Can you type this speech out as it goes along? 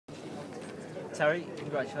Terry,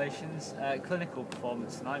 congratulations. Clinical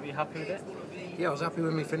performance tonight, were you happy with it? Yeah, I was happy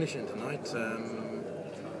with me finishing tonight.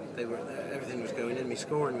 Everything was going in, my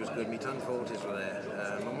scoring was good, my ton 40s were there.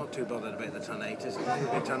 I'm not too bothered about the ton 80s, as long as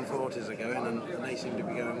my ton 40s are going, and they seem to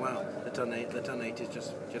be going well. The ton 80s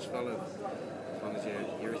just follow, as long as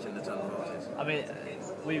you're hitting the ton 40s. I mean,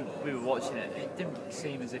 we were watching it, it didn't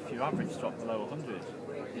seem as if your average dropped below 100,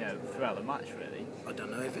 you know, throughout the match really. I don't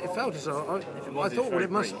know, it felt as though, I thought, well, it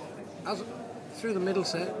must, through the middle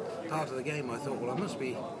set part of the game, I thought, well, I must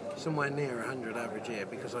be somewhere near 100 average here,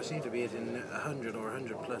 because I seem to be hitting 100 or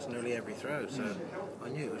 100 plus nearly every throw, so I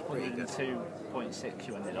knew it was pretty good. 102.6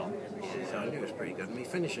 you ended on. So I knew it was pretty good. My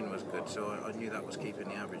finishing was good, so I knew that was keeping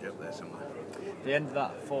the average up there somewhere. The end of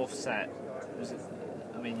that fourth set,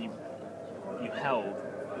 I mean, you held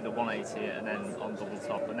with a 180 and then on double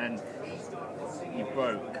top, and then you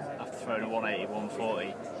broke after throwing a 180,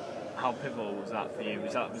 140. How pivotal was that for you?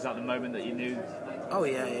 Was that the moment that you knew? Oh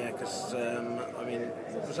yeah, because I mean,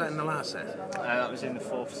 was that in the last set? That was in the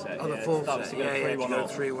fourth set. Oh, the fourth set. To go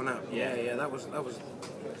 3-1 up. Yeah. That was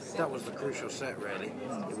the crucial set really.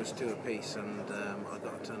 It was 2 apiece, and I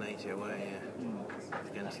got a ton 80 away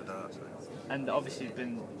against the darts. And obviously you've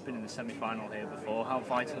been in the semi-final here before. How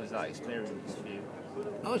vital is that experience for you?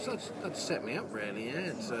 Oh, that set me up really.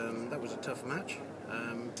 Yeah, that was a tough match.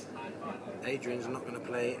 Adrian's not going to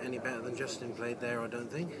play any better than Justin played there, I don't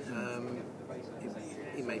think.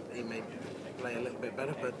 He may play a little bit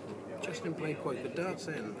better, but Justin played quite good darts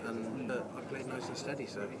then, and I played nice and steady.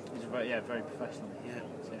 So he's very professional. Yeah.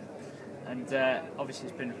 And obviously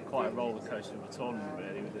it's been quite a roller coaster of a tournament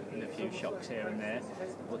really, with a few shocks here and there.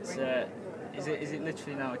 But is it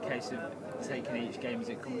literally now a case of taking each game as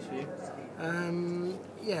it comes for you?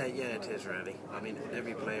 Yeah, it is really. I mean,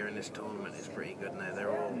 every player in this tournament is pretty good now.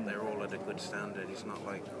 They're all at a good standard. It's not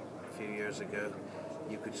like a few years ago.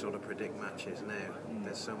 You could sort of predict matches now.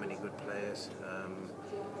 There's so many good players.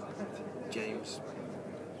 James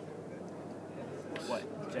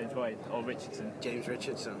Wade or Richardson? James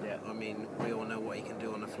Richardson. Yeah. I mean, we all know what he can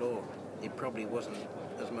do on the floor. It probably wasn't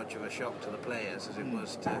as much of a shock to the players as it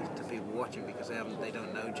was to people watching, because they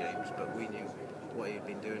don't know James, but we knew what he'd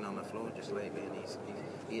been doing on the floor just lately, and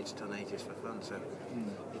he hits ton 80s for fun. So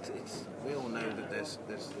we all know that there's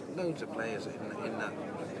loads of players in that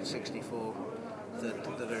 64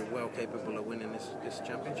 that are well capable of winning this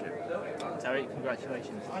championship. Terry,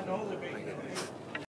 congratulations. Thank you.